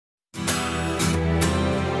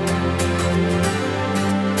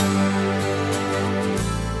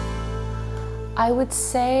I would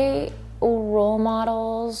say role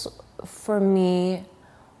models for me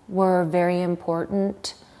were very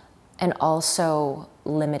important and also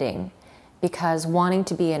limiting, because wanting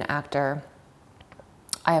to be an actor,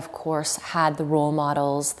 I of course had the role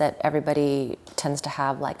models that everybody tends to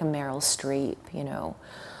have, like a Meryl Streep, you know,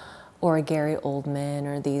 or a Gary Oldman,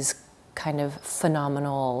 or these kind of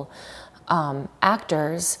phenomenal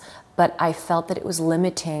actors, but I felt that it was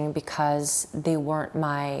limiting because they weren't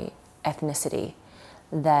my ethnicity,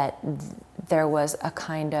 that there was a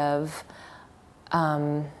kind of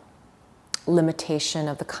limitation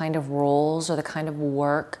of the kind of roles or the kind of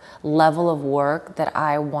work, level of work that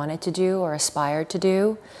I wanted to do or aspired to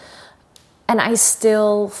do. And I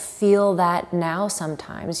still feel that now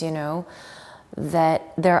sometimes, you know,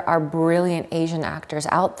 that there are brilliant Asian actors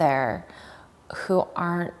out there who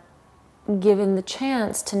aren't given the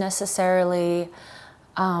chance to necessarily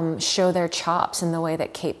show their chops in the way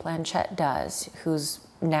that Cate Blanchett does, who's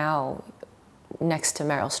now next to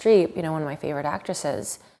Meryl Streep, you know, one of my favorite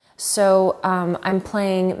actresses. So I'm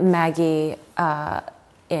playing Maggie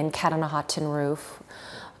in Cat on a Hot Tin Roof,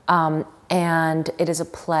 and it is a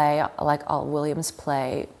play, like all Williams'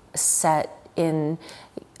 play, set in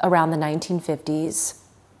around the 1950s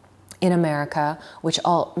in America, which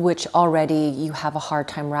already you have a hard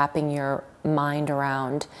time wrapping your mind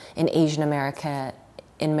around in Asian America,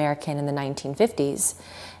 in the 1950s.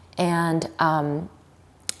 And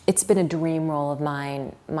it's been a dream role of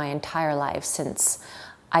mine my entire life, since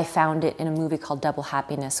I found it in a movie called Double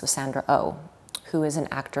Happiness with Sandra Oh, who is an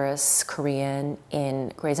actress, Korean,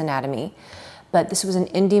 in Grey's Anatomy. But this was an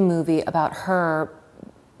indie movie about her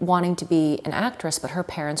wanting to be an actress, but her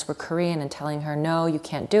parents were Korean and telling her, no, you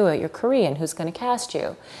can't do it, you're Korean, who's gonna cast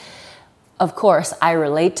you? Of course, I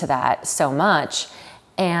relate to that so much.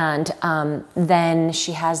 And then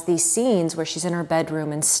she has these scenes where she's in her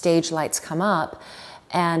bedroom and stage lights come up,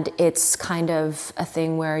 and it's kind of a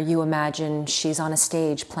thing where you imagine she's on a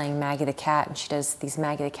stage playing Maggie the Cat, and she does these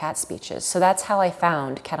Maggie the Cat speeches. So that's how I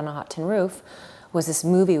found Cat on a Hot Tin Roof, was this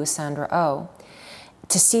movie with Sandra Oh.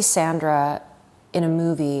 To see Sandra in a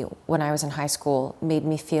movie when I was in high school made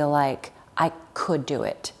me feel like I could do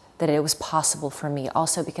it, that it was possible for me.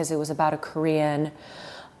 Also because it was about a Korean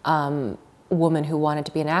woman who wanted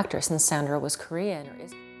to be an actress, and Sandra was Korean.